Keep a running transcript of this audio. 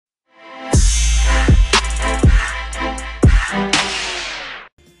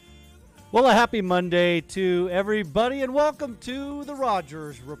Well, a happy Monday to everybody, and welcome to the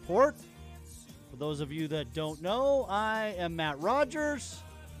Rogers Report. For those of you that don't know, I am Matt Rogers,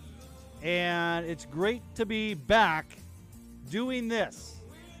 and it's great to be back doing this,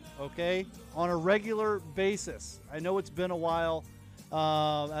 okay, on a regular basis. I know it's been a while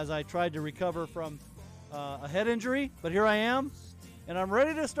as I tried to recover from a head injury, but here I am, and I'm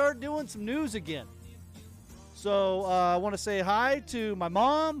ready to start doing some news again. So I want to say hi to my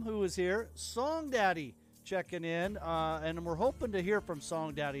mom, who is here, Song Daddy checking in, and we're hoping to hear from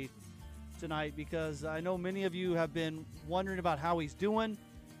Song Daddy tonight because I know many of you have been wondering about how he's doing.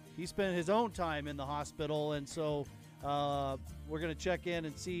 He spent his own time in the hospital, and so we're going to check in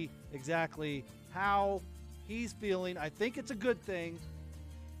and see exactly how he's feeling. I think it's a good thing,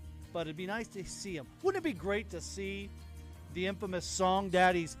 but it'd be nice to see him. Wouldn't it be great to see the infamous Song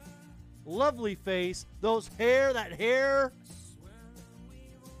Daddy's lovely face, that hair,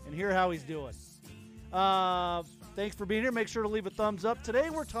 and hear how he's doing. Thanks for being here. Make sure to leave a thumbs up.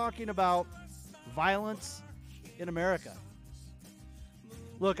 Today we're talking about violence in America.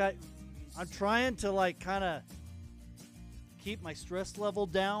 Look, I'm trying to kind of keep my stress level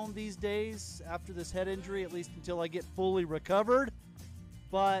down these days after this head injury, at least until I get fully recovered.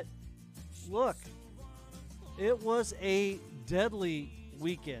 But look, it was a deadly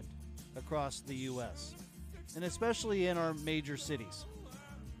weekend across the U.S., and especially in our major cities.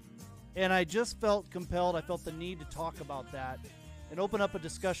 And I just felt compelled, I felt the need to talk about that and open up a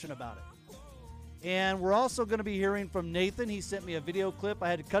discussion about it. And we're also going to be hearing from Nathan. He sent me a video clip. I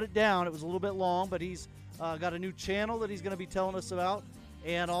had to cut it down. It was a little bit long, but he's got a new channel that he's going to be telling us about,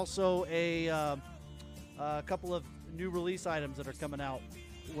 and also a couple of new release items that are coming out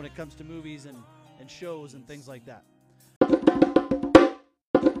when it comes to movies and shows and things like that.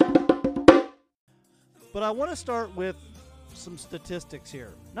 But I want to start with some statistics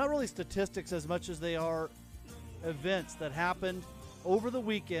here. Not really statistics as much as they are events that happened over the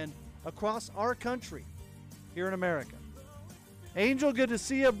weekend across our country here in America. Angel, good to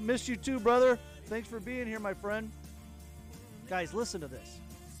see you. Missed you too, brother. Thanks for being here, my friend. Guys, listen to this.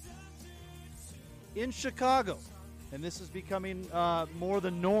 In Chicago, and this is becoming more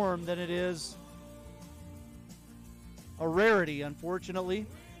the norm than it is a rarity, unfortunately.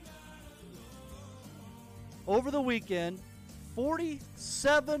 Over the weekend,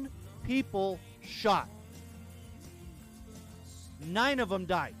 47 people shot. 9 of them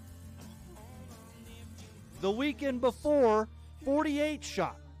died. The weekend before, 48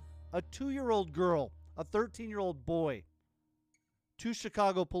 shot. A 2-year-old girl, a 13-year-old boy, 2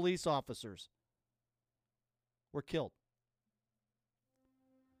 Chicago police officers were killed.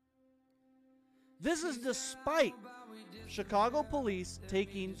 This is despite Chicago police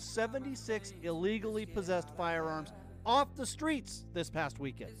taking 76 illegally possessed firearms off the streets this past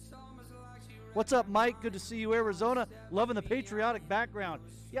weekend. What's up, Mike? Good to see you, Arizona. Loving the patriotic background.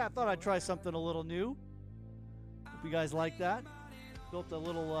 Yeah, I thought I'd try something a little new. Hope you guys like that. Built a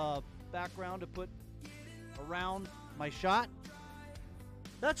little background to put around my shot.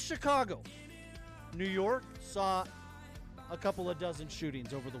 That's Chicago. New York saw a couple of dozen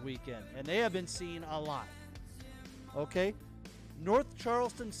shootings over the weekend, and they have been seen a lot. Okay, North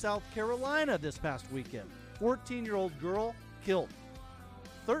Charleston, South Carolina this past weekend. 14-year-old girl killed.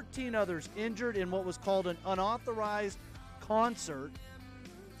 13 others injured in what was called an unauthorized concert.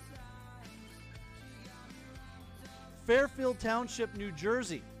 Fairfield Township, New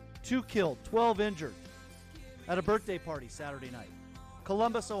Jersey. 2 killed, 12 injured at a birthday party Saturday night.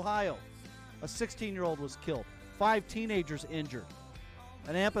 Columbus, Ohio. A 16-year-old was killed. 5 teenagers injured.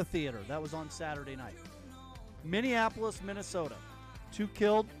 An amphitheater. That was on Saturday night. Minneapolis, Minnesota. 2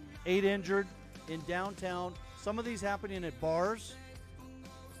 killed, 8 injured in downtown. Some of these happening at bars.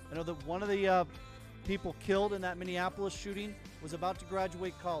 I know that one of the people killed in that Minneapolis shooting was about to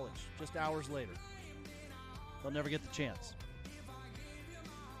graduate college just hours later. They'll never get the chance.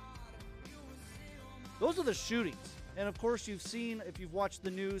 Those are the shootings. And of course, you've seen, if you've watched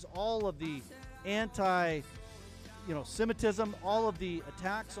the news, all of the Semitism, all of the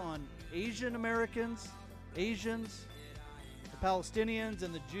attacks on Asian Americans, Asians, the Palestinians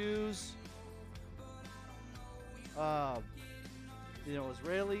and the Jews,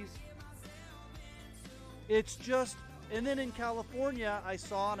 Israelis. It's just, and then in California, I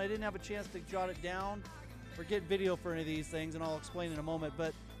saw, and I didn't have a chance to jot it down or get video for any of these things, and I'll explain in a moment,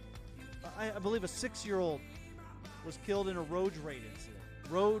 but I believe a 6-year-old was killed in a road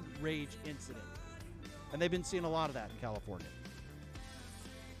rage incident. And they've been seeing a lot of that in California.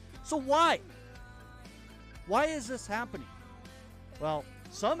 So why? Why is this happening? Well,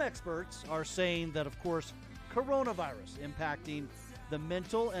 some experts are saying that, of course, coronavirus impacting the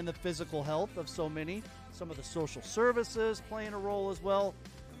mental and the physical health of so many. Some of the social services playing a role as well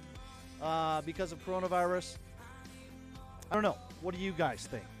because of coronavirus. I don't know. What do you guys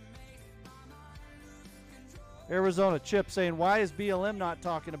think? Arizona Chip saying, why is BLM not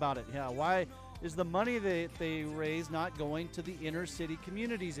talking about it? Yeah, why is the money that they raise not going to the inner city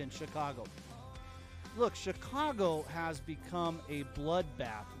communities in Chicago? Look, Chicago has become a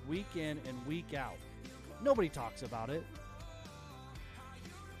bloodbath week in and week out. Nobody talks about it.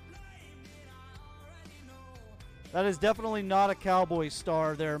 That is definitely not a Cowboy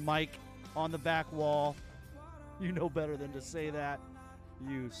star there, Mike, on the back wall. You know better than to say that,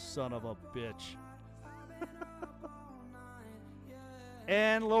 you son of a bitch.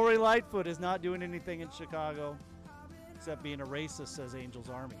 And Lori Lightfoot is not doing anything in Chicago except being a racist, says Angel's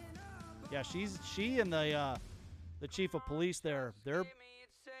Army. Yeah, she and the chief of police there, they're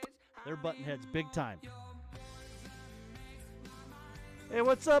button heads big time. Hey,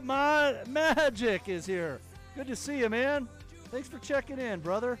 what's up, Magic is here. Good to see you, man. Thanks for checking in,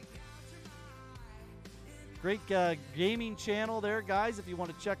 brother. Great gaming channel there, guys, if you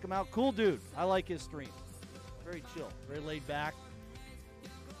want to check him out. Cool dude. I like his stream. Very chill, very laid back.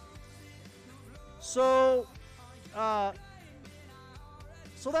 So that's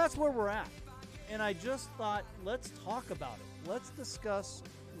where we're at. And I just thought, let's talk about it. Let's discuss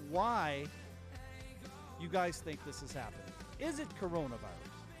why you guys think this is happening. Is it coronavirus?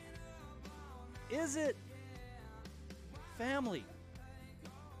 Is it family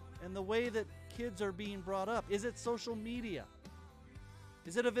and the way that kids are being brought up? Is it social media?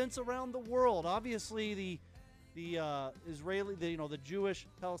 Is it events around the world? Obviously, the Israeli, the Jewish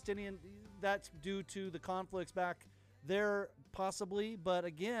Palestinian, that's due to the conflicts back there possibly, but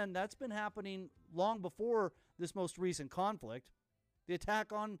again, that's been happening long before this most recent conflict. The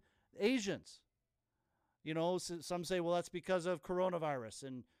attack on Asians. Some say, well, that's because of coronavirus.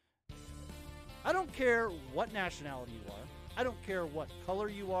 And I don't care what nationality you are. I don't care what color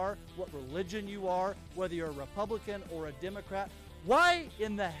you are, what religion you are, whether you're a Republican or a Democrat. Why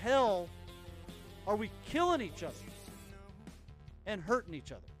in the hell are we killing each other and hurting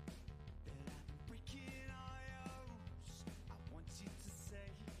each other?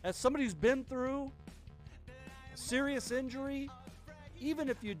 As somebody who's been through a serious injury, even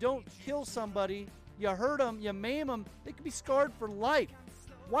if you don't kill somebody, you hurt them, you maim them, they could be scarred for life.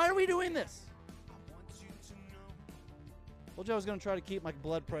 Why are we doing this? Told you I was going to try to keep my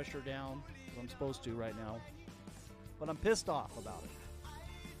blood pressure down, as I'm supposed to right now. But I'm pissed off about it.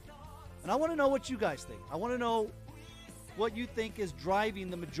 And I want to know what you guys think. I want to know what you think is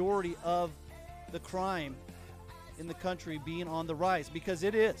driving the majority of the crime in the country being on the rise, because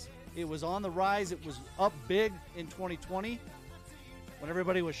it is. It was on the rise. It was up big in 2020 when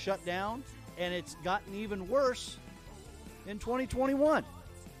everybody was shut down, and it's gotten even worse in 2021.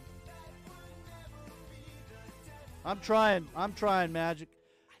 I'm trying, Magic.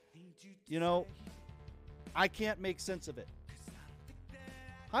 I can't make sense of it.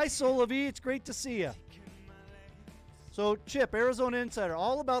 Hi, Solavi. It's great to see you. So, Chip, Arizona Insider,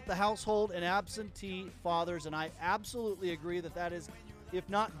 all about the household and absentee fathers, and I absolutely agree that is, if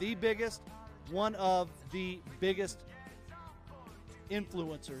not the biggest, one of the biggest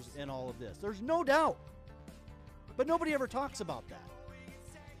influencers in all of this. There's no doubt. But nobody ever talks about that.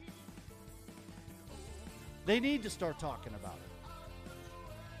 They need to start talking about it.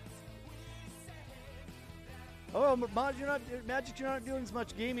 Oh, Magic, you're not doing as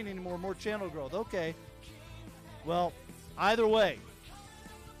much gaming anymore, more channel growth. Okay. Well, either way,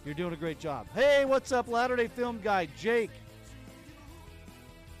 you're doing a great job. Hey, what's up, Latter-day Film Guy, Jake?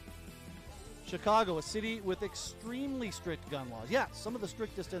 Chicago, a city with extremely strict gun laws. Yeah, some of the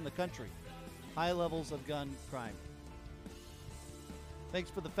strictest in the country. High levels of gun crime.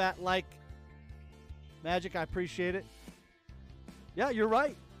 Thanks for the fat like, Magic. I appreciate it. Yeah, you're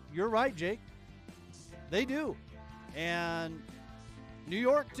right. You're right, Jake. They do. And New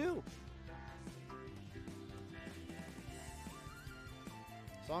York, too.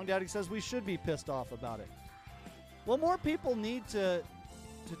 Song Daddy says we should be pissed off about it. Well, more people need to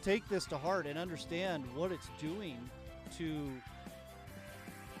take this to heart and understand what it's doing to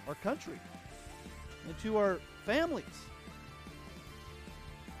our country and to our families.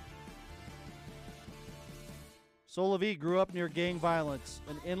 Solavi grew up near gang violence,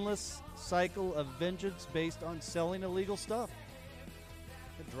 an endless cycle of vengeance based on selling illegal stuff.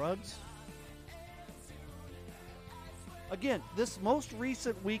 The drugs. Again, this most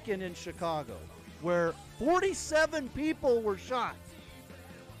recent weekend in Chicago, where 47 people were shot,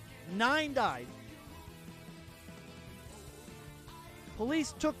 9 died.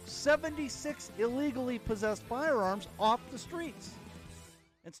 Police took 76 illegally possessed firearms off the streets.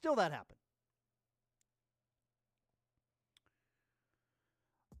 And still that happened.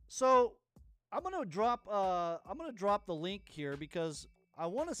 So I'm gonna drop the link here because I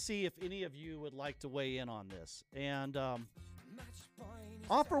want to see if any of you would like to weigh in on this and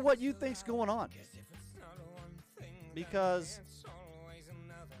offer what you think's going on, because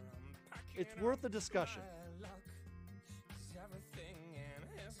it's worth a discussion.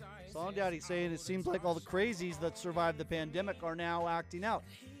 Song Daddy saying it seems like all the crazies that survived the pandemic are now acting out.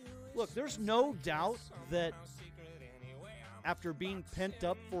 Look, there's no doubt that after being pent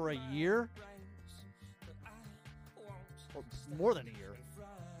up for a year, or more than a year,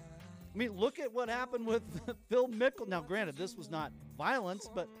 I mean, look at what happened with Phil Mickelson. Now, granted, this was not violence,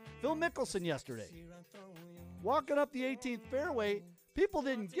 but Phil Mickelson yesterday, walking up the 18th fairway, people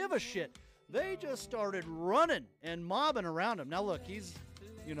didn't give a shit. They just started running and mobbing around him. Now, look, he's,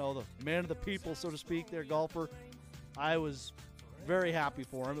 the man of the people, so to speak, their golfer. I was very happy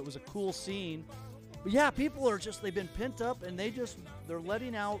for him. It was a cool scene. But yeah, people are just, they've been pent up, and they're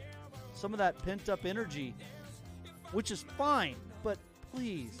letting out some of that pent up energy, which is fine, but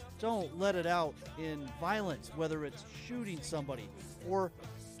please don't let it out in violence, whether it's shooting somebody or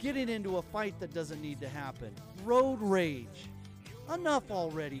getting into a fight that doesn't need to happen. Road rage. Enough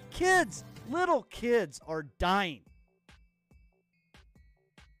already. Kids, little kids are dying.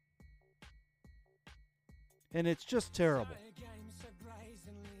 And it's just terrible.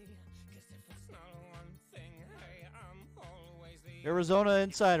 Arizona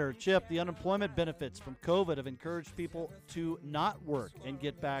Insider, Chip, the unemployment benefits from COVID have encouraged people to not work and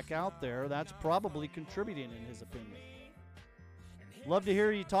get back out there. That's probably contributing, in his opinion. Love to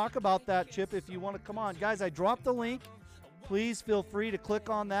hear you talk about that, Chip, if you want to come on. Guys, I dropped the link. Please feel free to click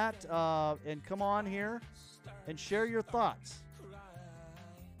on that and come on here and share your thoughts.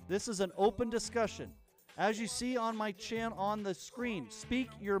 This is an open discussion. As you see on my channel on the screen, speak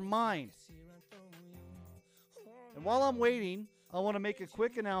your mind. And while I'm waiting, I want to make a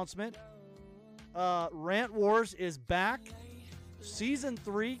quick announcement. Rant Wars is back. Season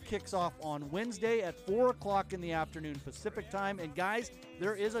 3 kicks off on Wednesday at 4 o'clock in the afternoon Pacific time. And guys,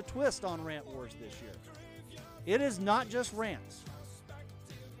 there is a twist on Rant Wars this year. It is not just rants.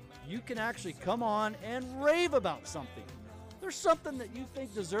 You can actually come on and rave about something. There's something that you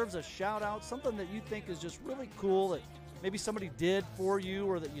think deserves a shout out, something that you think is just really cool that maybe somebody did for you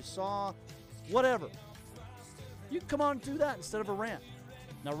or that you saw, whatever. You can come on and do that instead of a rant.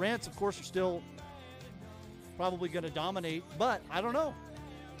 Now, rants, of course, are still probably going to dominate, but I don't know.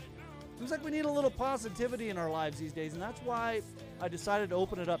 Seems like we need a little positivity in our lives these days, and that's why I decided to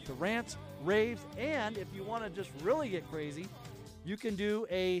open it up to rants, raves, and if you want to just really get crazy, you can do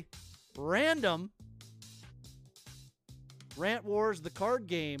a random Rant Wars, the card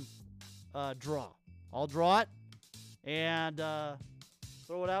game, draw. I'll draw it and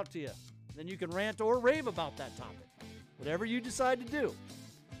throw it out to you. Then you can rant or rave about that topic. Whatever you decide to do.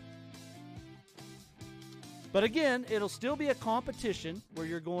 But again, it'll still be a competition where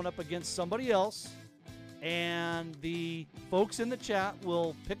you're going up against somebody else, and the folks in the chat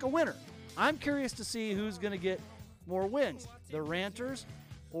will pick a winner. I'm curious to see who's going to get more wins, the ranters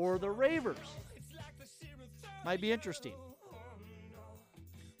or the ravers. Might be interesting.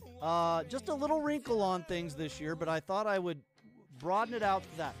 Just a little wrinkle on things this year, but I thought I would broaden it out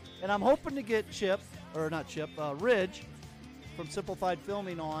to that. And I'm hoping to get Ridge from Simplified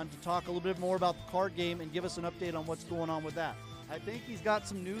Filming on to talk a little bit more about the card game and give us an update on what's going on with that. I think he's got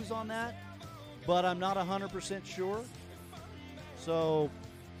some news on that, but I'm not 100% sure. So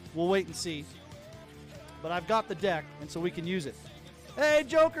we'll wait and see. But I've got the deck, and so we can use it. Hey,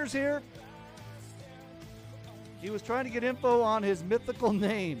 Joker's here. He was trying to get info on his mythical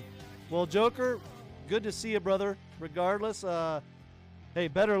name. Well, Joker, good to see you, brother. Regardless, hey,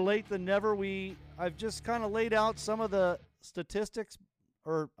 better late than never. I've just kind of laid out some of the statistics,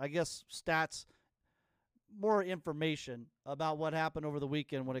 or I guess stats, more information about what happened over the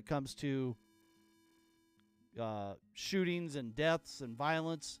weekend when it comes to shootings and deaths and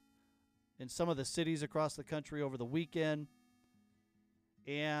violence in some of the cities across the country over the weekend.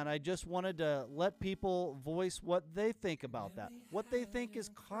 And I just wanted to let people voice what they think about that, what they think is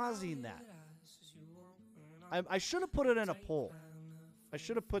causing that. I should have put it in a poll. I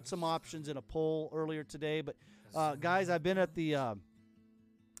should have put some options in a poll earlier today. But guys, I've been at the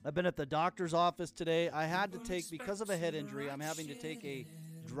doctor's office today. I had to take, because of a head injury, I'm having to take a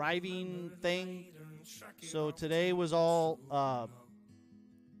driving thing. So today was all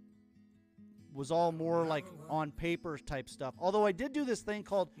more like on paper type stuff. Although I did do this thing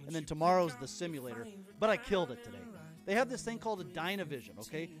called, and then tomorrow's the simulator, but I killed it today. they have this thing called a Dynavision,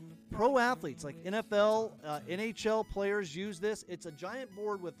 okay? Pro athletes like NFL, NHL players use this. It's a giant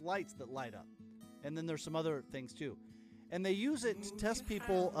board with lights that light up. And then there's some other things too. And they use it to test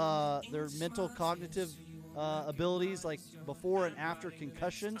people, their mental cognitive abilities, like before and after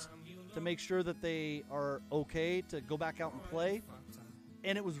concussions, to make sure that they are okay to go back out and play.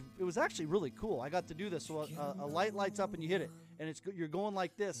 And it was actually really cool. I got to do this. So a light lights up and you hit it, and you're going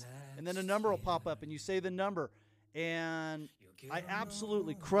like this, and then a number will pop up and you say the number, and I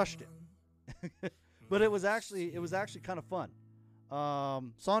absolutely crushed it. But it was actually kind of fun.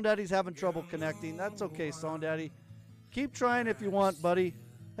 Song Daddy's having trouble connecting. That's okay, Song Daddy. Keep trying if you want, buddy.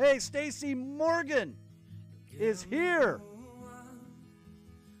 Hey, Stacy Morgan is here.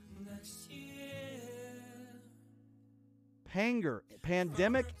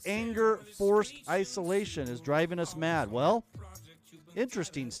 Pandemic anger, forced isolation is driving us mad. Well,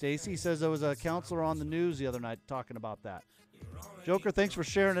 interesting, Stacy. He says there was a counselor on the news the other night talking about that. Joker, thanks for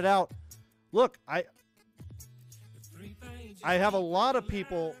sharing it out. Look, I have a lot of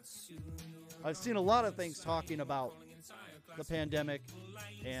people, I've seen a lot of things talking about the pandemic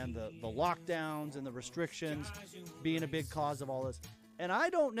and the lockdowns and the restrictions being a big cause of all this. And I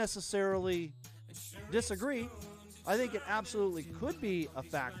don't necessarily disagree. I think it absolutely could be a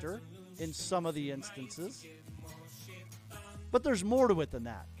factor in some of the instances. But there's more to it than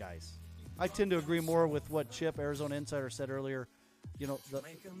that, guys. I tend to agree more with what Chip, Arizona Insider, said earlier. You know,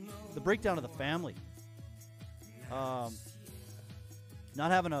 the breakdown of the family. Not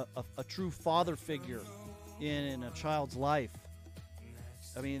having a true father figure in a child's life.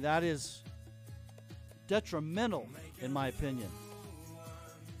 I mean, that is detrimental, in my opinion.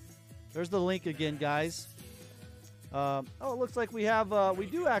 There's the link again, guys. It looks like we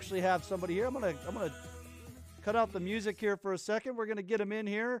do actually have somebody here. I'm gonna cut out the music here for a second. We're gonna get him in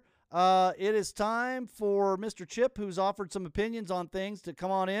here. It is time for Mr. Chip, who's offered some opinions on things, to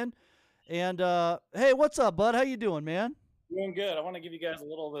come on in. And hey, what's up, bud? How you doing, man? Doing good. I want to give you guys a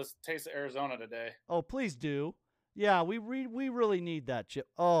little of this taste of Arizona today. Oh, please do. Yeah, we really need that, Chip.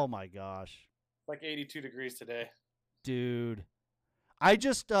 Oh my gosh. It's like 82 degrees today. Dude. I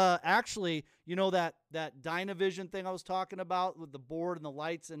just actually, you know, that Dynavision thing I was talking about with the board and the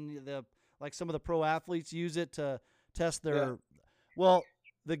lights, and like some of the pro athletes use it to test their. Yeah. Well,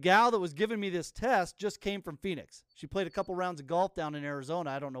 the gal that was giving me this test just came from Phoenix. She played a couple rounds of golf down in Arizona.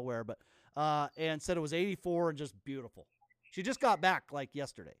 I don't know where, but and said it was 84 and just beautiful. She just got back like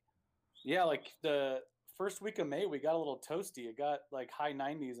yesterday. Yeah, like the first week of May, we got a little toasty. It got like high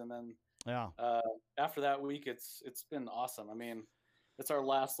 90s, and then after that week, it's been awesome. I mean, it's our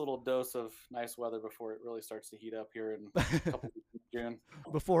last little dose of nice weather before it really starts to heat up here in a couple weeks in June.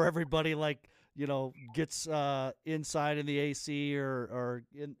 Before everybody, like, you know, gets inside in the AC or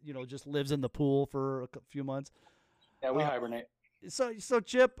just lives in the pool for a few months. Yeah, we hibernate. So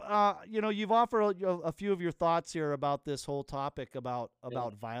Chip, you've offered a few of your thoughts here about this whole topic about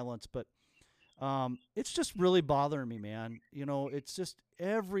violence, but it's just really bothering me, man. You know, it's just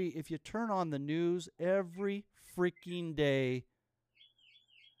if you turn on the news every freaking day,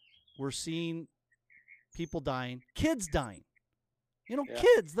 we're seeing people dying, kids dying. You know,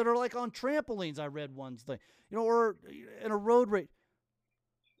 kids that are like on trampolines. I read one thing, or in a road rage.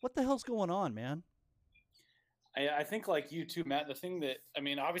 What the hell's going on, man? I think like you too, Matt, the thing that, I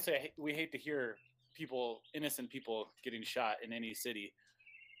mean, obviously we hate to hear innocent people getting shot in any city,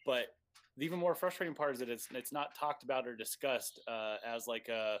 but the even more frustrating part is that it's not talked about or discussed as like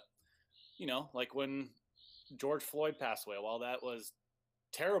like when George Floyd passed away. While that was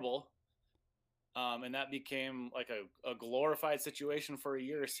terrible, and that became like a glorified situation for a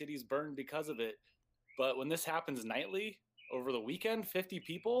year, cities burned because of it. But when this happens nightly over the weekend, 50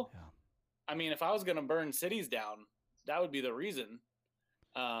 people, I mean, if I was going to burn cities down, that would be the reason.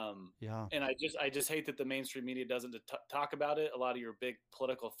 And I just hate that the mainstream media doesn't talk about it. A lot of your big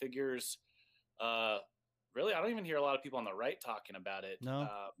political figures, really, I don't even hear a lot of people on the right talking about it. No.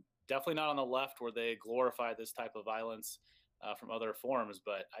 Definitely not on the left, where they glorify this type of violence from other forms.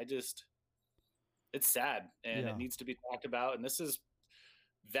 But it's sad, and it needs to be talked about. And this is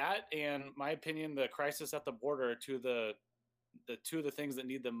that, and my opinion, the crisis at the border, are two of the things that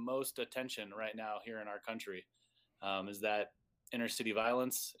need the most attention right now here in our country, is that inner city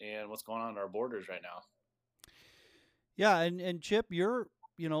violence and what's going on at our borders right now. Yeah. And Chip, you're,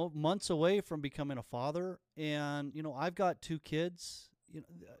 months away from becoming a father, and, I've got 2 kids.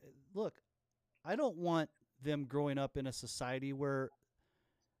 Look, I don't want them growing up in a society where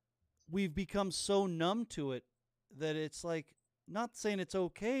we've become so numb to it that it's like, not saying it's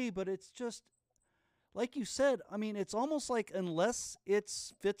okay, but it's just, like you said, I mean, it's almost like unless it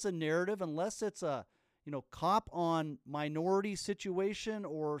fits a narrative, unless it's a, cop on minority situation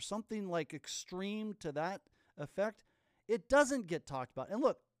or something like extreme to that effect, it doesn't get talked about. And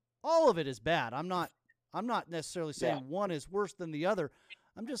look, all of it is bad. I'm not necessarily saying one is worse than the other.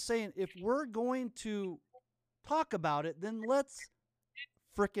 I'm just saying if we're going to talk about it, then let's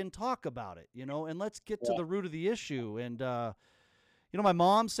frickin' talk about it, and let's get to the root of the issue. And, my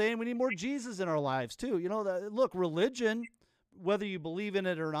mom's saying we need more Jesus in our lives too. Look, religion, whether you believe in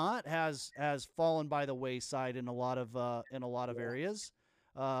it or not, has fallen by the wayside in a lot of areas.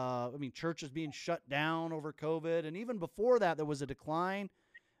 Churches being shut down over COVID, and even before that, there was a decline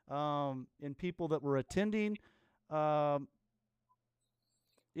in people that were attending. And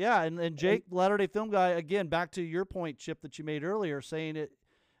Jake, Latter-day Film Guy, again, back to your point, Chip, that you made earlier, saying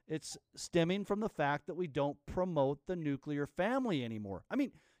it's stemming from the fact that we don't promote the nuclear family anymore. I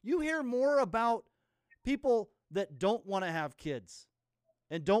mean, you hear more about people that don't want to have kids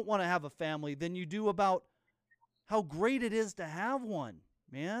and don't want to have a family than you do about how great it is to have one,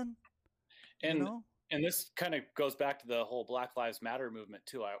 man. And this kind of goes back to the whole Black Lives Matter movement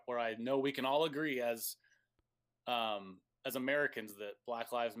too, where I know we can all agree as Americans that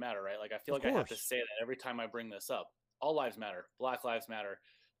Black Lives Matter, right? Like I feel like I have to say that every time I bring this up. All lives matter. Black Lives Matter.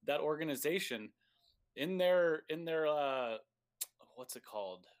 That organization, in their what's it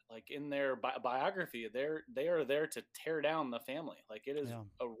called? Like in their biography, they are there to tear down the family. Like it is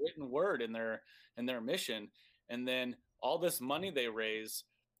a written word in their mission. And then all this money they raise,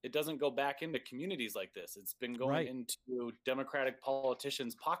 it doesn't go back into communities like this. It's been going into Democratic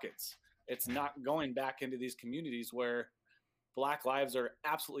politicians' pockets. It's not going back into these communities where Black lives are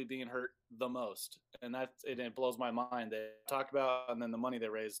absolutely being hurt the most. And it blows my mind. They talk about, and then the money they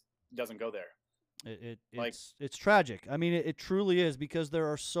raise doesn't go there. It's tragic. I mean, it truly is, because there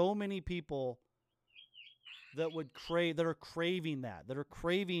are so many people that are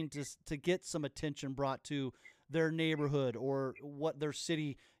craving to get some attention brought to their neighborhood or what their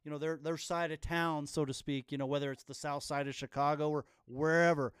city, their side of town, so to speak, whether it's the south side of Chicago or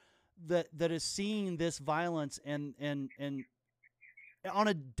wherever that is seeing this violence and on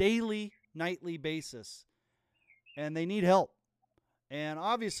a daily, nightly basis, and they need help. And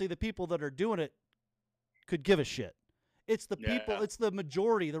obviously the people that are doing it could give a shit. It's the people, it's the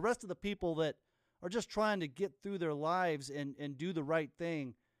majority, the rest of the people that are just trying to get through their lives and do the right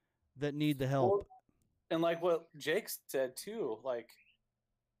thing that need the help. Well, and like what Jake said too, like,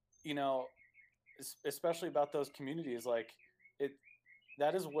 especially about those communities, like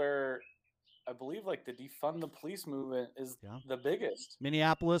that is where I believe like the defund the police movement is the biggest.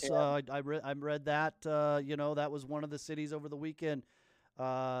 Minneapolis, I read that, that was one of the cities over the weekend,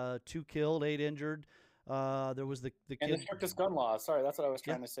 2 killed, 8 injured. There was the kid. And the strictest gun laws. Sorry, that's what I was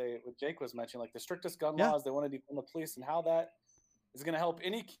trying to say. What Jake was mentioning, like the strictest gun laws, they want to defund the police, and how that is going to help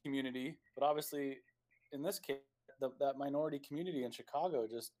any community. But obviously, in this case, that minority community in Chicago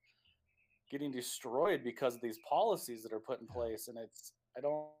just getting destroyed because of these policies that are put in place. And I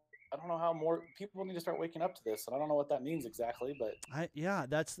don't know how more people need to start waking up to this. And I don't know what that means exactly, but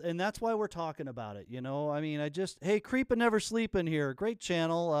that's why we're talking about it. I mean, hey, Creep and Never Sleeping here. Great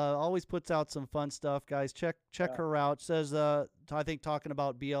channel. Always puts out some fun stuff, guys. Check her out. Says, I think talking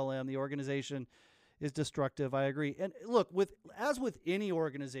about BLM, the organization is destructive. I agree. And look, as with any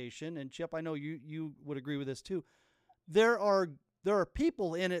organization, and Chip, I know you would agree with this too. There are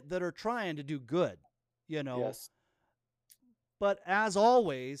people in it that are trying to do good, Yes. But as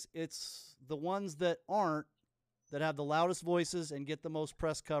always, it's the ones that aren't that have the loudest voices and get the most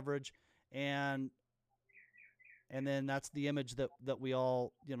press coverage, and then that's the image that we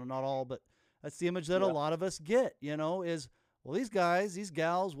all, not all, but that's the image that a lot of us get, is, well, these guys, these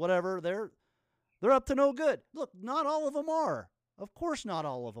gals, whatever, they're up to no good. Look, not all of them are. Of course not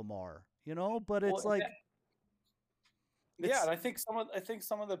all of them are, but it's and I think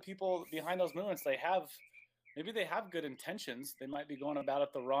some of the people behind those movements, maybe they have good intentions. They might be going about it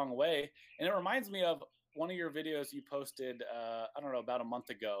the wrong way. And it reminds me of one of your videos you posted, I don't know, about a month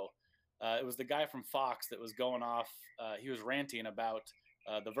ago. It was the guy from Fox that was going off. He was ranting about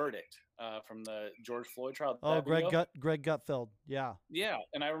the verdict from the George Floyd trial. Oh, Greg Gutfeld. Yeah. Yeah.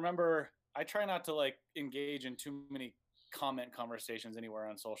 And I remember, I try not to engage in too many comment conversations anywhere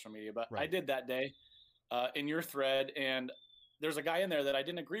on social media, but I did that day in your thread. And there's a guy in there that I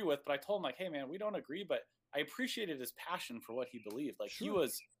didn't agree with, but I told him hey man, we don't agree, but I appreciated his passion for what he believed. He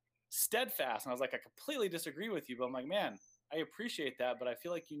was steadfast. And I was like, I completely disagree with you, but I'm like, man, I appreciate that. But I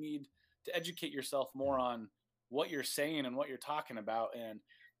feel like you need to educate yourself more on what you're saying and what you're talking about. And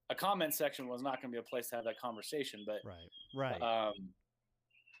a comment section was not going to be a place to have that conversation, but right.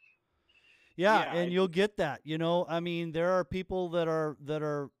 And you'll get that, I mean, there are people that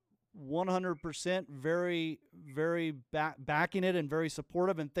are 100% very, very backing it and very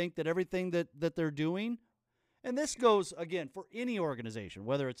supportive and think that everything that they're doing, and this goes, again, for any organization,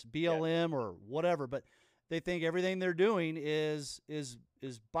 whether it's BLM or whatever, but they think everything they're doing is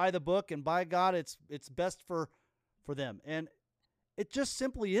by the book, and by God, it's best for them. And it just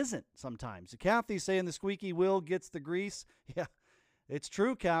simply isn't sometimes. Kathy's saying the squeaky wheel gets the grease. Yeah, it's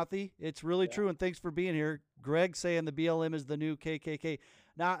true, Kathy. It's really true, and thanks for being here. Greg saying the BLM is the new KKK.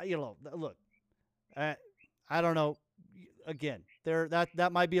 Now, look, I don't know. Again,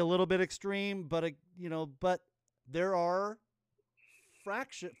 that might be a little bit extreme, but but there are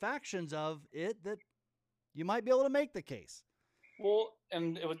factions of it that you might be able to make the case. Well,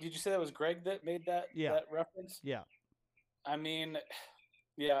 and did you say that was Greg that made that reference? Yeah. I mean,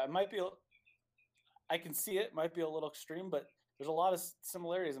 yeah, it might be. I can see it might be a little extreme, but there's a lot of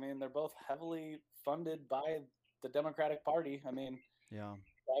similarities. I mean, they're both heavily funded by the Democratic Party. I mean, yeah,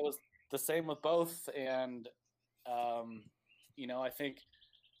 that was the same with both, and I think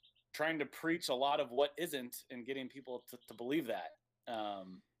trying to preach a lot of what isn't and getting people to believe that,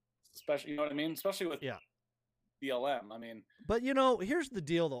 especially, you know what I mean, especially with BLM. I mean, but here's the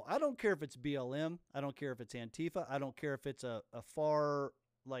deal, though. I don't care if it's BLM. I don't care if it's Antifa. I don't care if it's a far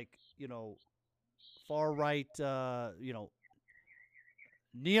far right,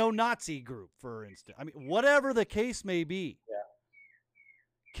 neo-Nazi group, for instance. I mean, whatever the case may be. Yeah.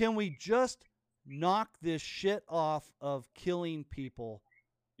 Can we just knock this shit off of killing people?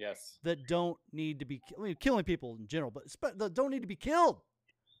 Yes. That don't need to be. I mean, killing people in general, but that don't need to be killed.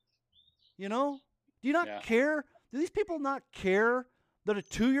 Do you not care? Do these people not care that a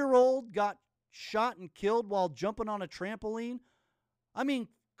 2-year-old got shot and killed while jumping on a trampoline? I mean,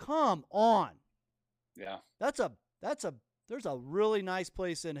 come on. Yeah. There's a really nice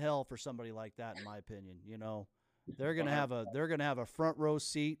place in hell for somebody like that, in my opinion. They're gonna have a front row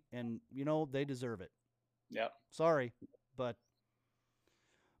seat, and they deserve it. Yep. Sorry, but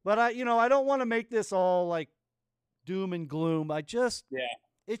I don't want to make this all like doom and gloom.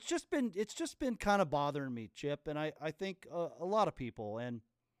 It's just been kind of bothering me, Chip, and I think a lot of people, and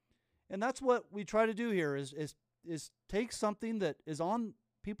that's what we try to do here is take something that is on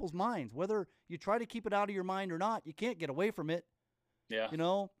people's minds, whether you try to keep it out of your mind or not. You can't get away from it. Yeah.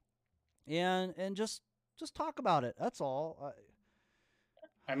 And just talk about it. That's all.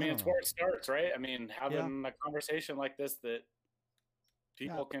 I mean, it's where it starts, right? I mean, having a conversation like this that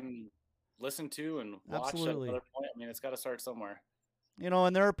people can listen to and watch at another point. I mean, it's got to start somewhere.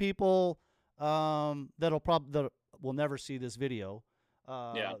 And there are people that will never see this video.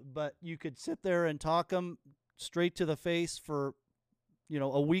 But you could sit there and talk them straight to the face for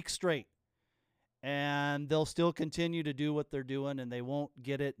a week straight, and they'll still continue to do what they're doing, and they won't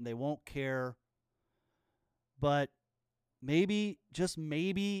get it, and they won't care. But maybe, just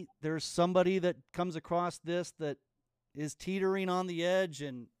maybe, there's somebody that comes across this that is teetering on the edge,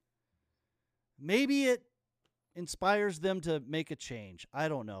 and maybe it inspires them to make a change. I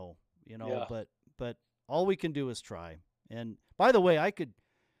don't know, but all we can do is try. And by the way, I could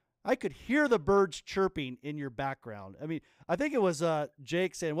hear the birds chirping in your background. I mean, I think it was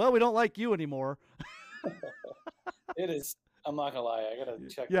Jake saying, "Well, we don't like you anymore." It is. I'm not gonna lie. I gotta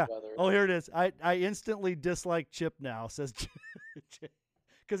check the weather. Oh, here it is. I instantly dislike Chip now, says Jake,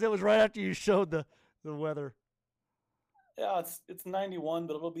 because it was right after you showed the weather. Yeah, it's 91,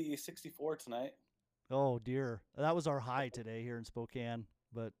 but it'll be 64 tonight. Oh dear, that was our high today here in Spokane,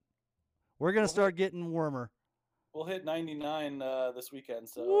 but we're gonna start getting warmer. We'll hit 99 this weekend,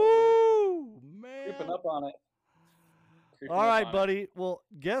 so woo, man, creeping up on it. All right, buddy. Well,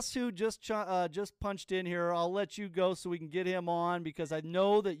 guess who just punched in here? I'll let you go so we can get him on, because I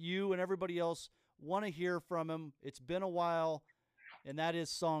know that you and everybody else want to hear from him. It's been a while, and that is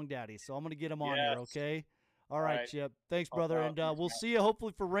Song Daddy. So I'm going to get him on here, okay? All right, Chip. Thanks, brother. And we'll see you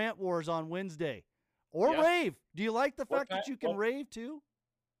hopefully for Rant Wars on Wednesday. Or rave. Do you like the fact that you can rave too?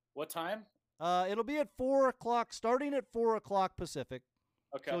 What time? It'll be at 4 o'clock, starting at 4 o'clock Pacific.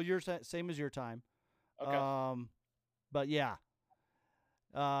 Okay. So you're same as your time. Okay. But yeah,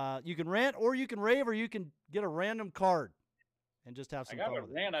 you can rant, or you can rave, or you can get a random card and just have some fun with it. I got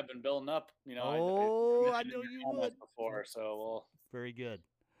a rant I've been building up. I know you would. Before, so we'll. Very good.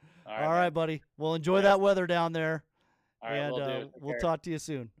 All right, buddy. Well, enjoy that weather down there. All right, and we'll talk to you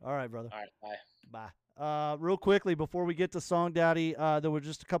soon. All right, brother. All right, bye. Bye. Real quickly before we get to Song Daddy, there were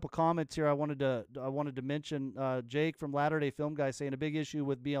just a couple comments here I wanted to mention. Jake from Latter-day Film Guy saying a big issue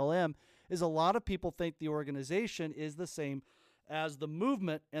with BLM is a lot of people think the organization is the same as the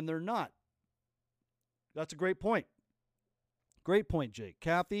movement, and they're not. That's a great point. Great point, Jake.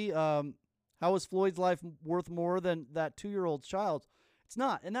 Kathy, how is Floyd's life worth more than that 2-year-old child's? It's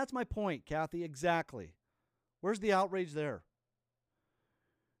not. And that's my point, Kathy. Exactly. Where's the outrage there?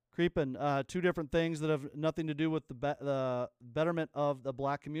 Creeping, two different things that have nothing to do with the betterment of the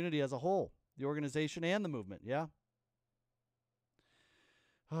black community as a whole, the organization and the movement. Yeah.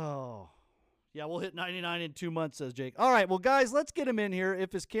 Oh, yeah. We'll hit 99 in 2 months, says Jake. All right. Well, guys, let's get him in here.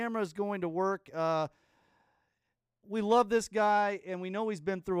 If his camera is going to work, we love this guy, and we know he's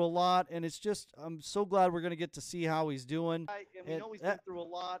been through a lot, and it's just, I'm so glad we're going to get to see how he's doing. And we know he's been through a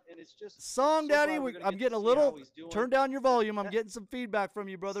lot, and it's just Song Daddy, I'm getting a little, turn down your volume. I'm getting some feedback from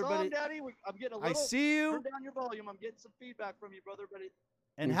you, brother. Song Daddy, I'm getting a little, I see you. Turn down your volume. I'm getting some feedback from you, brother. But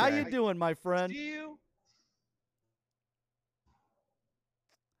and how you doing, my friend? See you.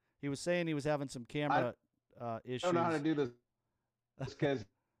 He was saying he was having some camera issues. I don't know how to do this because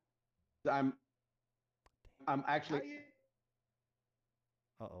I'm actually.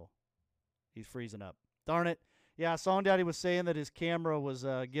 Uh-oh. He's freezing up. Darn it. Yeah, Song Daddy was saying that his camera was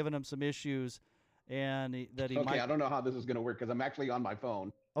giving him some issues, and that he Okay, might. I don't know how this is going to work because I'm actually on my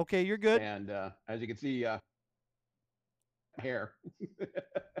phone. Okay, you're good. And as you can see, hair.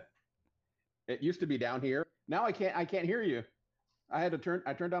 It used to be down here. Now I can't hear you. I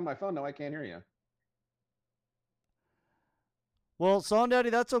turned on my phone. Now I can't hear you. Well, Song Daddy,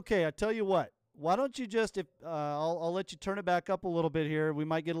 that's okay. I tell you what. Why don't you just, if I'll let you turn it back up a little bit here. We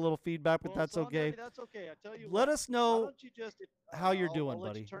might get a little feedback, but that's okay. That's okay. I tell you let us know why don't you just, how you're doing,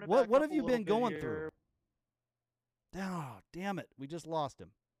 buddy. What have you been going through? Oh, damn it. We just lost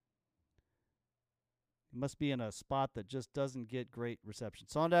him. He must be in a spot that just doesn't get great reception.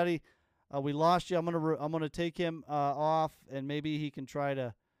 Song Daddy, we lost you. I'm gonna take him off, and maybe he can try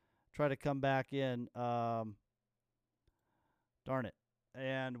to come back in. Darn it.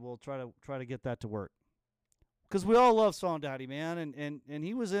 And we'll try to get that to work, because we all love Song Daddy, man, and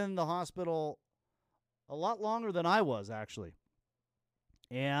he was in the hospital a lot longer than I was, actually.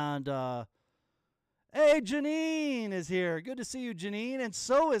 And hey, Janine is here. Good to see you, Janine, and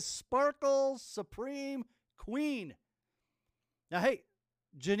so is Sparkles Supreme Queen. Now, hey,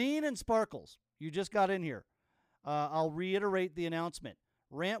 Janine and Sparkles, you just got in here. I'll reiterate the announcement.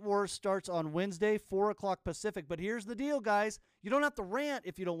 Rant Wars starts on Wednesday, 4 o'clock Pacific. But here's the deal, guys. You don't have to rant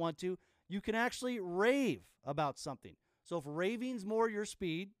if you don't want to. You can actually rave about something. So if raving's more your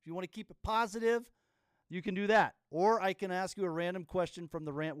speed, if you want to keep it positive, you can do that. Or I can ask you a random question from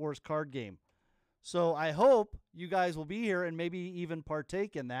the Rant Wars card game. So I hope you guys will be here and maybe even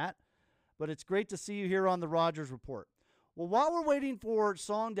partake in that. But it's great to see you here on the Rogers Report. Well, while we're waiting for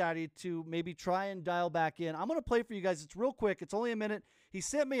Song Daddy to maybe try and dial back in, I'm going to play for you guys. It's real quick. It's only a minute. He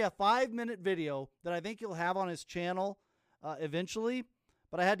sent me a 5-minute video that I think he'll have on his channel eventually,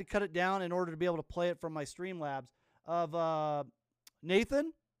 but I had to cut it down in order to be able to play it from my Streamlabs of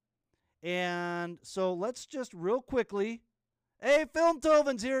Nathan. And so let's just real quickly. Hey, Film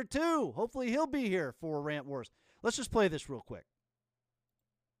Toven's here too. Hopefully he'll be here for Rant Wars. Let's just play this real quick.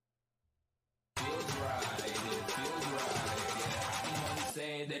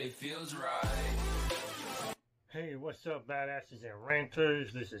 That it feels right. Hey, what's up, badasses and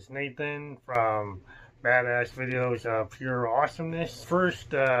ranters? This is Nathan from Badass Videos of Pure Awesomeness.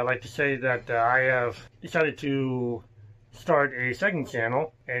 First, I'd like to say that I have decided to start a second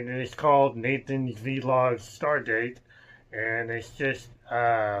channel, and it's called Nathan's Vlogs Stardate, and it's just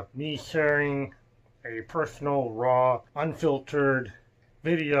me sharing a personal, raw, unfiltered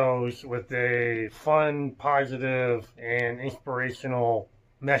videos with a fun, positive, and inspirational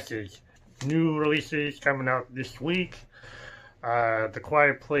message. New releases coming out this week. The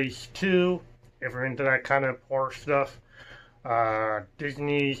Quiet Place 2, if you're into that kind of horror stuff.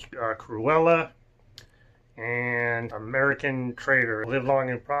 Disney's Cruella. And American Trader. Live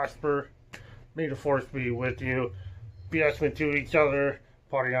long and prosper. May the force be with you. Be excellent to each other.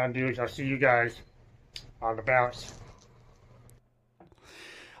 Party on, dudes. I'll see you guys on the bounce.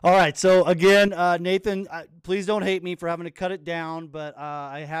 All right, so again, Nathan, please don't hate me for having to cut it down, but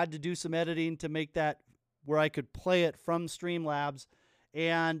I had to do some editing to make that where I could play it from Streamlabs.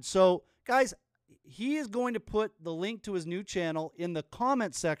 And so, guys, he is going to put the link to his new channel in the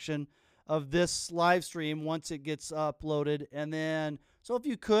comment section of this live stream once it gets uploaded. And then, so if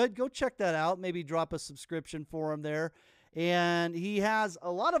you could, go check that out. Maybe drop a subscription for him there. And he has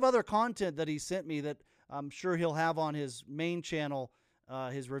a lot of other content that he sent me that I'm sure he'll have on his main channel,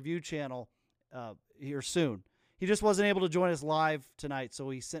 his review channel here soon. He just wasn't able to join us live tonight, so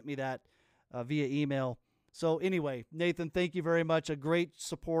he sent me that via email. So anyway, Nathan, thank you very much. A great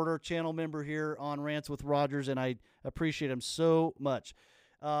supporter, channel member here on Rants with Rogers, and I appreciate him so much.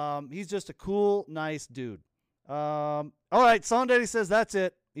 He's just a cool, nice dude. All right, Song Daddy says that's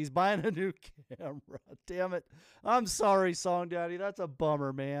it. He's buying a new camera. Damn it. I'm sorry, Song Daddy. That's a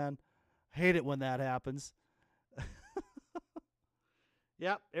bummer, man. Hate it when that happens.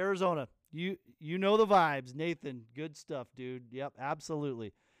 Yep, Arizona. You know the vibes. Nathan, good stuff, dude. Yep,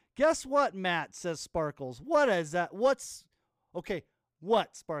 absolutely. Guess what, Matt, says Sparkles. What is that? Okay,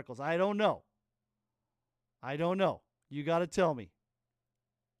 what, Sparkles? I don't know. You got to tell me.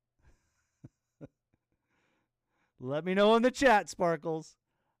 Let me know in the chat, Sparkles.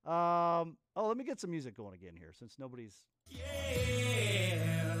 Let me get some music going again here since nobody's...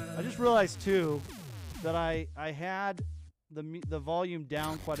 I just realized, too, that I had the volume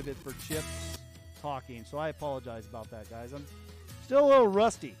down quite a bit for Chip talking, so I apologize about that, guys. I'm still a little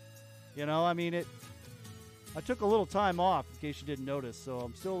rusty. You know, I mean, I took a little time off, in case you didn't notice, so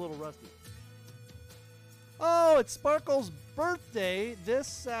I'm still a little rusty. Oh, it's Sparkle's birthday this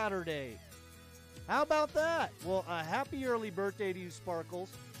Saturday. How about that? Well, a happy early birthday to you, Sparkles.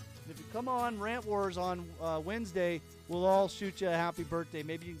 If you come on Rant Wars on Wednesday, we'll all shoot you a happy birthday.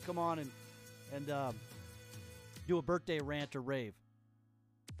 Maybe you can come on and do a birthday rant or rave.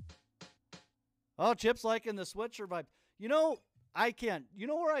 Oh, Chip's liking the sweatshirt vibe. You know, I can't. You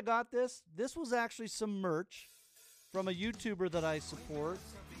know where I got this? This was actually some merch from a YouTuber that I support,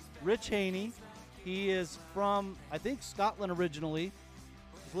 Rich Haney. He is from, I think, Scotland originally.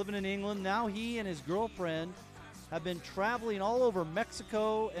 He's living in England. Now he and his girlfriend have been traveling all over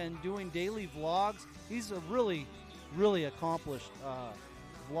Mexico and doing daily vlogs. He's a really, really accomplished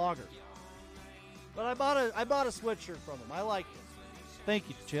vlogger. But I bought a sweatshirt from him. I like it. Thank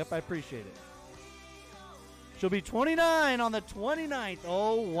you, Chip. I appreciate it. She'll be 29 on the 29th.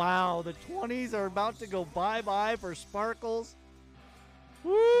 Oh, wow. The 20s are about to go bye-bye for Sparkles.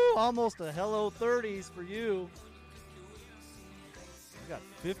 Woo! Almost a hello 30s for you. I got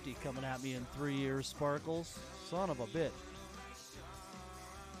 50 coming at me in 3 years, Sparkles. Son of a bitch.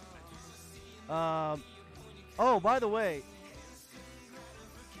 Oh, by the way,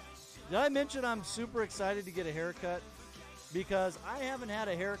 did I mention I'm super excited to get a haircut? Because I haven't had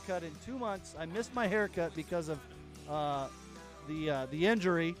a haircut in 2 months. I missed my haircut because of the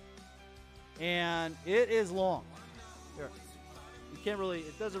injury, and it is long. Here, you can't really.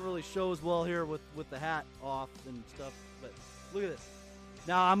 It doesn't really show as well here with the hat off and stuff. But look at this.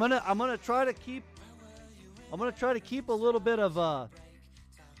 Now I'm gonna try to keep. I'm gonna try to keep a little bit of what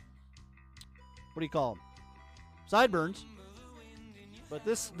do you call them? Sideburns. But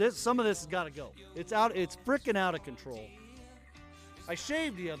this some of this has got to go. It's freaking out of control. I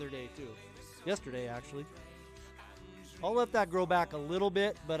shaved the other day too. Yesterday actually. I'll let that grow back a little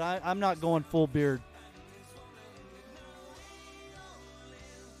bit, but I'm not going full beard.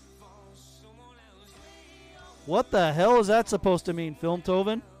 What the hell is that supposed to mean,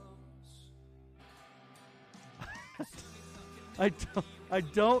 Filmtoven? I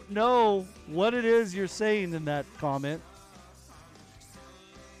don't know what it is you're saying in that comment.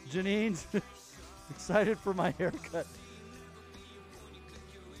 Janine's excited for my haircut.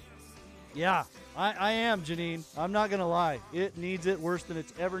 Yeah, I am, Janine. I'm not going to lie. It needs it worse than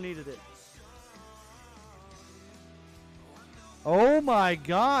it's ever needed it. Oh, my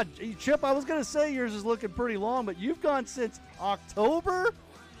God. Chip, I was going to say yours is looking pretty long, but you've gone since October?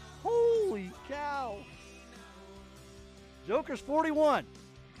 Holy cow. Joker's 41.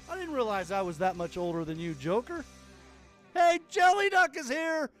 I didn't realize I was that much older than you, Joker. Hey, Jelly Duck is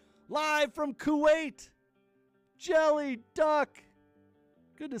here, live from Kuwait. Jelly Duck.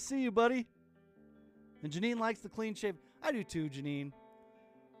 Good to see you, buddy. And Janine likes the clean shave. I do too, Janine.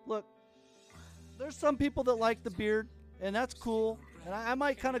 Look, there's some people that like the beard, and that's cool. And I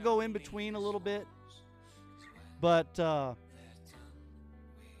might kind of go in between a little bit. But,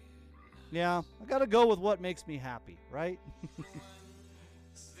 yeah, I got to go with what makes me happy, right?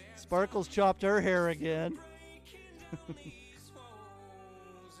 Sparkles chopped her hair again.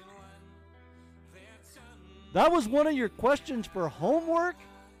 That was one of your questions for homework?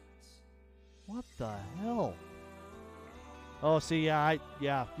 What the hell? Oh, see, yeah,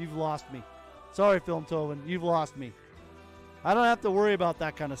 you've lost me. Sorry, Filmtoven, you've lost me. I don't have to worry about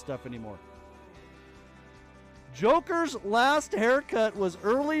that kind of stuff anymore. Joker's last haircut was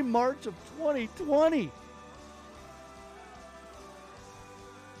early March of 2020.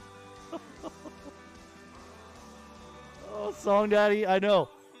 Oh, Song Daddy, I know.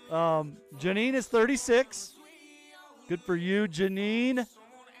 Janine is 36. Good for you, Janine.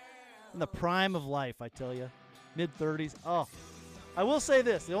 In the prime of life, I tell you. Mid-30s. Oh, I will say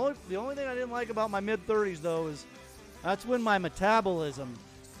this. The only thing I didn't like about my mid-30s, though, is that's when my metabolism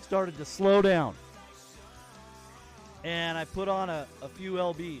started to slow down. And I put on a few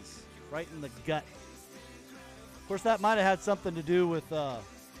LBs right in the gut. Of course, that might have had something to do with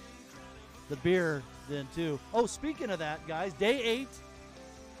the beer then too. Oh, speaking of that, guys, day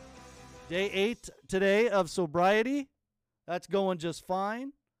 8 today of sobriety. That's going just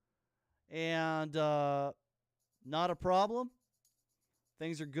fine, and not a problem.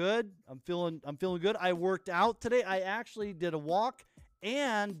 Things are good. I'm feeling good. I worked out today. I actually did a walk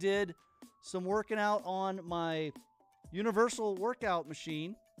and did some working out on my universal workout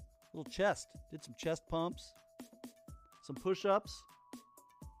machine. Little chest. Did some chest pumps, some push-ups,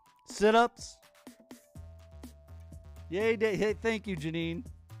 sit-ups. Yay! Hey, thank you, Janine.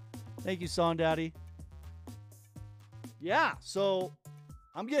 Thank you, Son Daddy. Yeah, so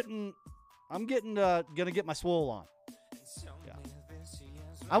I'm gonna get my swole on. Yeah.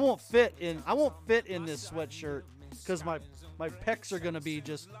 I won't fit in this sweatshirt because my pecs are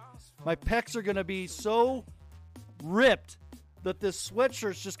gonna be so ripped that this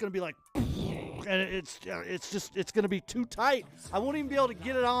sweatshirt's just gonna be like, and it's gonna be too tight. I won't even be able to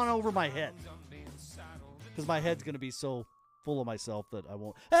get it on over my head because my head's gonna be so full of myself that I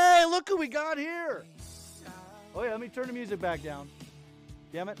won't. Hey, look who we got here! Oh yeah, let me turn the music back down.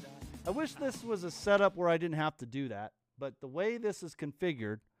 Damn it! I wish this was a setup where I didn't have to do that. But the way this is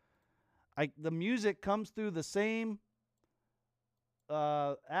configured, the music comes through the same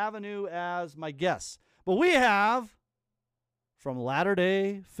avenue as my guests. But we have, from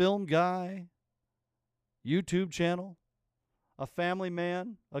Latter-day Film Guy, YouTube channel, a family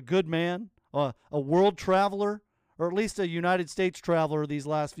man, a good man, a world traveler, or at least a United States traveler these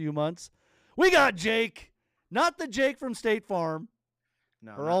last few months. We got Jake, not the Jake from State Farm,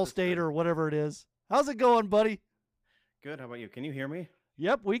 or Allstate, or whatever it is. How's it going, buddy? Good. How about you? Can you hear me?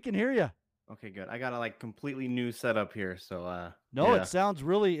 Yep, we can hear you. Okay, good. I got a completely new setup here, so no, yeah. it sounds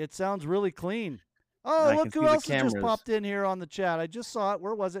really clean. Oh, look who else has just popped in here on the chat. I just saw it.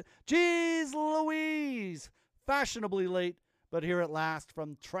 Where was it? Jeez Louise! Fashionably late, but here at last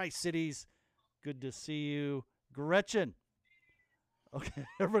from Tri-Cities. Good to see you, Gretchen. Okay,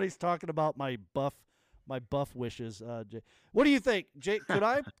 everybody's talking about my buff wishes. What do you think, Jake?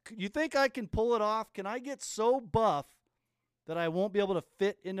 You think I can pull it off? Can I get so buff that I won't be able to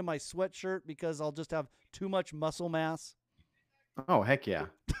fit into my sweatshirt because I'll just have too much muscle mass? Oh, heck yeah.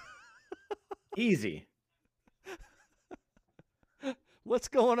 Easy. What's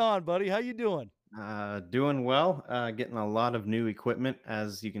going on, buddy? How you doing? Doing well. Getting a lot of new equipment.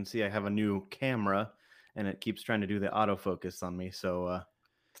 As you can see, I have a new camera, and it keeps trying to do the autofocus on me. So,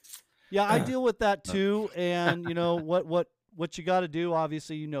 yeah, I deal with that too. And you know what you got to do?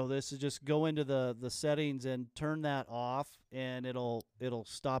 Obviously, you know this is just go into the settings and turn that off, and it'll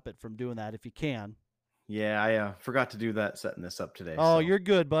stop it from doing that if you can. Yeah, I forgot to do that setting this up today. Oh, so. you're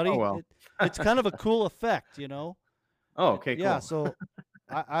good, buddy. Oh, well. It's kind of a cool effect, you know. Oh, okay, cool. Yeah, so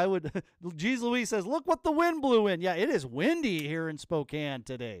I would. Jeez Louise says, "Look what the wind blew in." Yeah, it is windy here in Spokane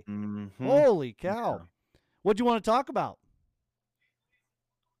today. Mm-hmm. Holy cow! Yeah. What do you want to talk about?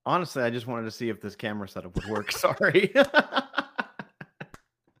 Honestly, I just wanted to see if this camera setup would work. Sorry.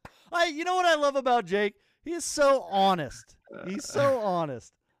 You know what I love about Jake? He is so honest. He's so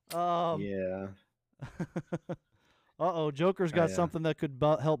honest. Yeah. Uh-oh, Joker's got something that could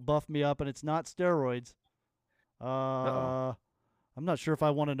help buff me up, and it's not steroids. I'm not sure if I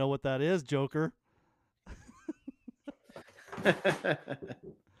want to know what that is, Joker. Oh,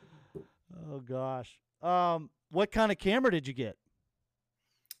 gosh. What kind of camera did you get?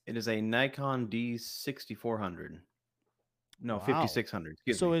 It is a Nikon D6400. No, Wow. 5600.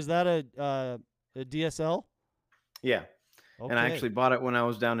 So me. Is that a DSL? Yeah. Okay. And I actually bought it when I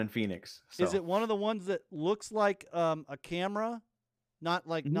was down in Phoenix. So. Is it one of the ones that looks like a camera? Not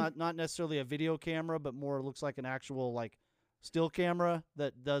like not necessarily a video camera, but more looks like an actual still camera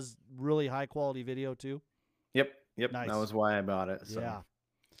that does really high quality video too? Yep. Nice. That was why I bought it. So.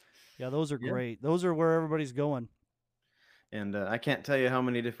 Yeah, those are great. Those are where everybody's going. And I can't tell you how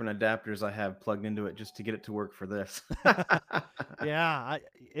many different adapters I have plugged into it just to get it to work for this. Yeah,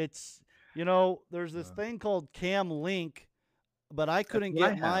 there's this thing called Cam Link, but I couldn't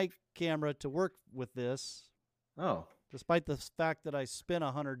get my camera to work with this. Oh. Despite the fact that I spent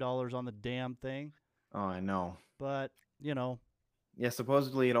 $100 on the damn thing. Oh, I know. But, Yeah,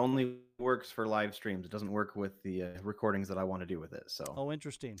 supposedly it only works for live streams. It doesn't work with the recordings that I want to do with it. So. Oh,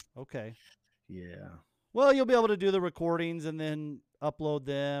 interesting. Okay. Yeah. Well, you'll be able to do the recordings and then upload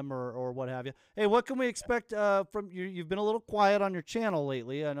them or what have you. Hey, what can we expect from you? You've been a little quiet on your channel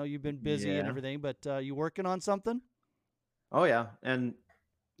lately. I know you've been busy and everything, but you working on something? Oh, yeah. And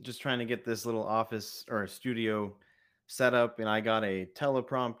just trying to get this little office or studio set up. And I got a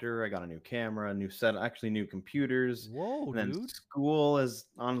teleprompter. I got a new camera, a new set, actually new computers. Whoa, and then dude. School is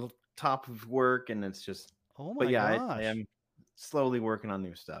on top of work, and it's just. Oh, my gosh. gosh. I am slowly working on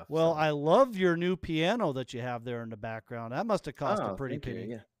new stuff. Well, so. I love your new piano that you have there in the background. That must have cost a pretty thank you,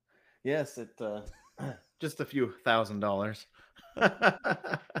 penny. yeah. Yes, it just a few $1,000s.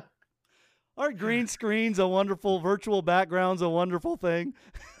 Aren't green screens a wonderful, virtual backgrounds a wonderful thing?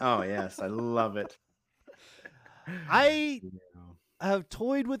 Oh yes, I love it. I have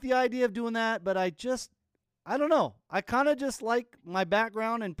toyed with the idea of doing that, but I don't know. I kind of just like my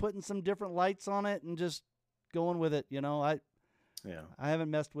background and putting some different lights on it and just going with it. I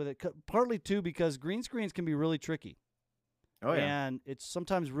haven't messed with it. Partly too because green screens can be really tricky. Oh yeah. And it's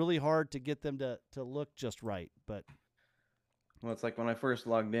sometimes really hard to get them to look just right. But Well, it's like when I first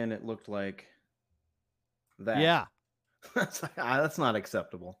logged in, it looked like that. yeah, That's like, that's not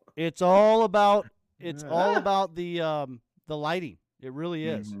acceptable. it's all about the lighting. It really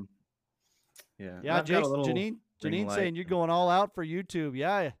is. Mhm. Yeah. Yeah, I've got a Jake, little Janine ring light. saying you're going all out for YouTube.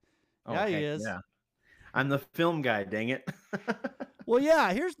 Yeah, Oh, yeah, he heck is. Yeah. I'm the film guy, dang it. Well,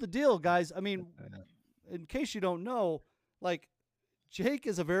 yeah, here's the deal, guys. I mean, in case you don't know, like Jake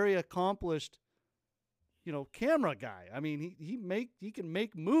is a very accomplished, camera guy. I mean, he can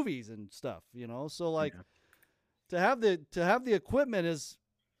make movies and stuff, So like to have the equipment is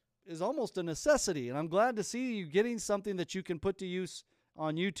almost a necessity, and I'm glad to see you getting something that you can put to use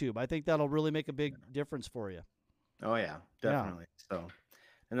on YouTube. I think that'll really make a big difference for you. Oh yeah, definitely. So,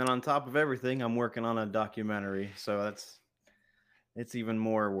 and then on top of everything, I'm working on a documentary, so it's even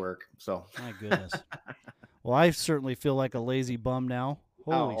more work. So My goodness. Well, I certainly feel like a lazy bum now.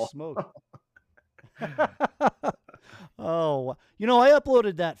 Holy Oh. smoke. Oh, I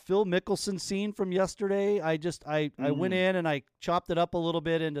uploaded that Phil Mickelson scene from yesterday. I went in and I chopped it up a little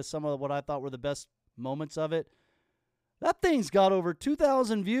bit into some of what I thought were the best moments of it. That thing's got over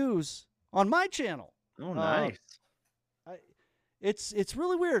 2,000 views on my channel. Oh, nice. It's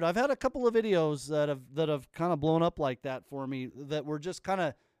really weird. I've had a couple of videos that have kind of blown up like that for me that were just kind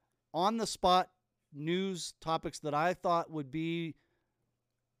of on the spot news topics that I thought would be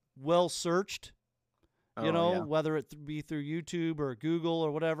well searched. Whether it be through YouTube or Google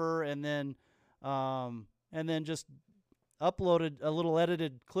or whatever, and then just uploaded a little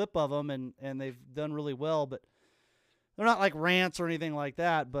edited clip of them, and they've done really well. But they're not like rants or anything like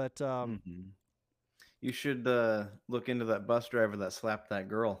that. But You should look into that bus driver that slapped that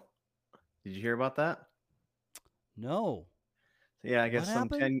girl. Did you hear about that? No. Yeah, I guess What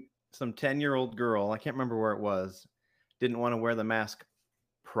happened? some 10-year-old girl, I can't remember where it was, didn't want to wear the mask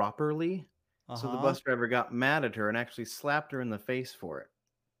properly. So the bus driver got mad at her and actually slapped her in the face for it.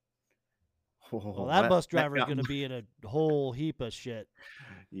 Well, that bus driver is going to be in a whole heap of shit.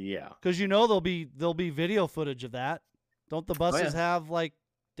 Yeah. Because there'll be video footage of that. Don't the buses have like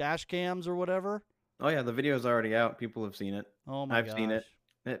dash cams or whatever? Oh yeah, the video's already out. People have seen it. Oh my I've seen it.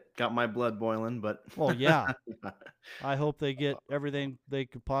 It got my blood boiling, but well, yeah. I hope they get everything they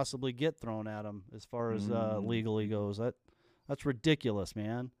could possibly get thrown at them as far as legally goes. That's ridiculous,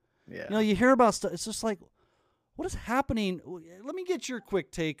 man. Yeah. You hear about stuff. It's just like, what is happening? Let me get your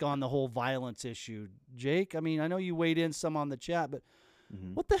quick take on the whole violence issue, Jake. I mean, I know you weighed in some on the chat, but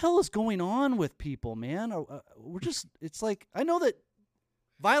what the hell is going on with people, man? It's like, I know that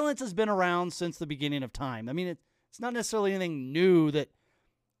violence has been around since the beginning of time. I mean, it's not necessarily anything new that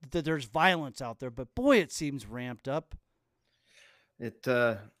there's violence out there, but boy, it seems ramped up. It's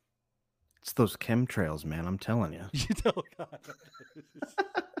those chemtrails, man. I'm telling you. Oh, God.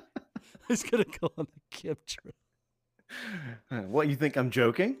 I was going to go on the chemtrail. What, you think I'm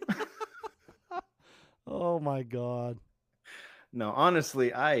joking? Oh, my God. No,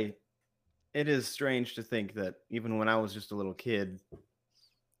 honestly, it is strange to think that even when I was just a little kid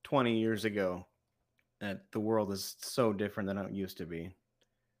 20 years ago, that the world is so different than it used to be.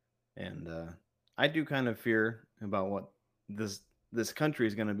 And I do kind of fear about what this country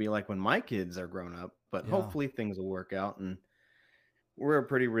is going to be like when my kids are grown up, but hopefully things will work out. And we're a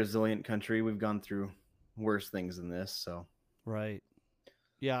pretty resilient country. We've gone through worse things than this. So, right.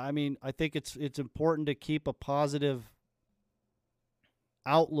 Yeah. I mean, I think it's important to keep a positive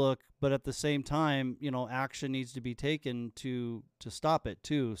outlook, but at the same time, action needs to be taken to stop it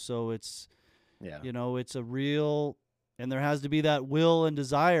too. So it's, it's a real, and there has to be that will and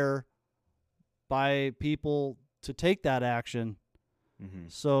desire by people to take that action.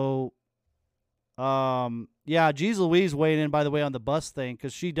 So, Geez Louise weighed in, by the way, on the bus thing,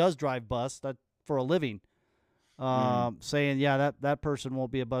 because she does drive bus for a living, saying, that person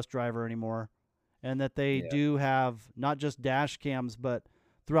won't be a bus driver anymore, and that they do have not just dash cams, but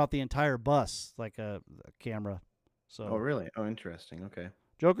throughout the entire bus, like a camera. So. Oh, really? Oh, interesting. Okay.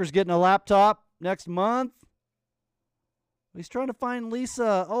 Joker's getting a laptop next month. He's trying to find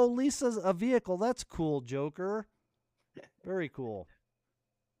Lisa. Oh, Lisa's a vehicle. That's cool, Joker. Very cool.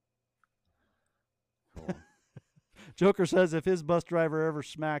 Cool. Joker says if his bus driver ever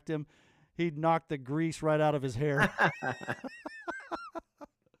smacked him, he'd knock the grease right out of his hair.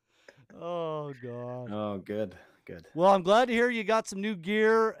 Oh, God. Oh, good. Good. Well, I'm glad to hear you got some new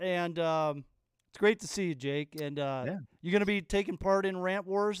gear, and it's great to see you, Jake. And you going to be taking part in Rant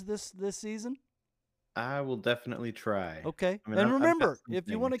Wars this season? I will definitely try. Okay. I mean, and I've got remember, some if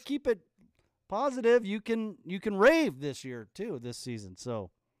you want to things. keep it positive, you can rave this year too, this season.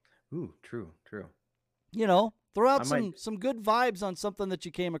 So, Ooh, true. you know, throw out I might- some good vibes on something that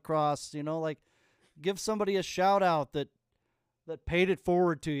you came across, you know, like give somebody a shout out that paid it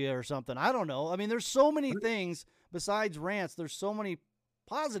forward to you or something. I don't know. I mean, there's so many things besides rants. There's so many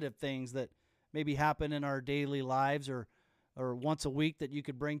positive things that maybe happen in our daily lives or once a week that you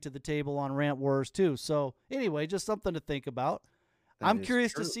could bring to the table on Rant Wars too. So anyway, just something to think about. That I'm is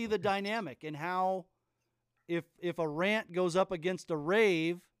curious true. to see the dynamic and how if a rant goes up against a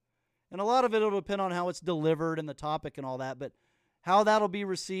rave, and a lot of it will depend on how it's delivered and the topic and all that, but how that'll be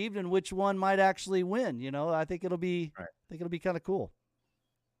received and which one might actually win. You know, I think it'll be Right. I think it'll be kind of cool.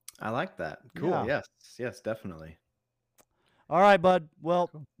 I like that. Cool. Yeah. Yes, definitely. All right, bud. Well,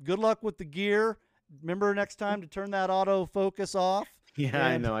 Cool. good luck with the gear. Remember next time to turn that auto focus off. Yeah,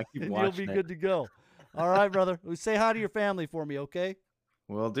 I and- know. I keep and watching you'll be it. good to go. All right, brother. Say hi to your family for me, okay?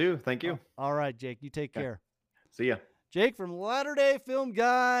 Will do. Thank you. All right, Jake. You take Okay. care. See ya. Jake from Latter-day Film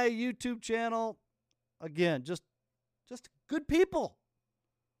Guy YouTube channel. Again, just good people.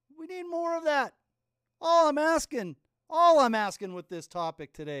 We need more of that. All I'm asking with this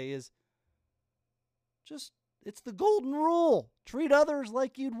topic today is just, it's the golden rule. Treat others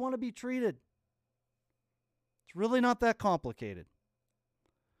like you'd want to be treated. It's really not that complicated.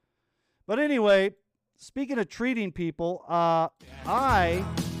 But anyway, speaking of treating people, I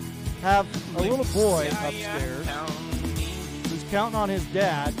have a little boy upstairs who's counting on his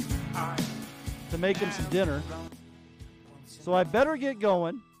dad to make him some dinner. So I better get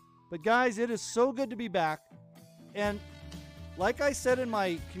going. But guys, it is so good to be back. And like I said in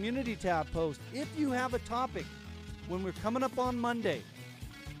my community tab post, if you have a topic when we're coming up on Monday,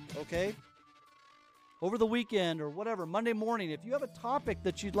 okay, over the weekend or whatever, Monday morning, if you have a topic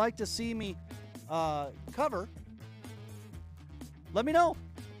that you'd like to see me cover, let me know.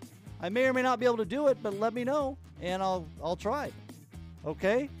 I may or may not be able to do it, but let me know, and I'll try.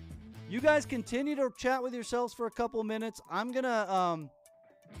 Okay? You guys continue to chat with yourselves for a couple of minutes. I'm going to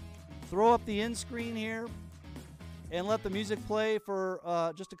throw up the end screen here and let the music play for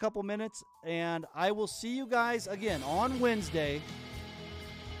just a couple minutes, and I will see you guys again on Wednesday.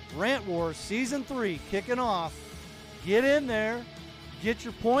 Rant Wars Season 3 kicking off. Get in there, get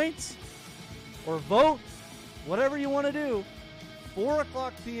your points, or vote, whatever you want to do. 4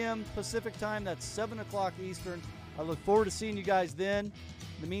 o'clock p.m. Pacific time, that's 7 o'clock Eastern. I look forward to seeing you guys then.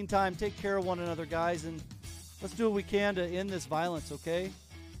 In the meantime, take care of one another, guys, and let's do what we can to end this violence, okay?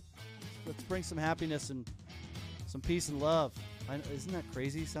 Let's bring some happiness and some peace and love. Isn't that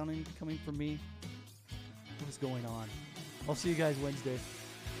crazy sounding coming from me? What is going on? I'll see you guys Wednesday.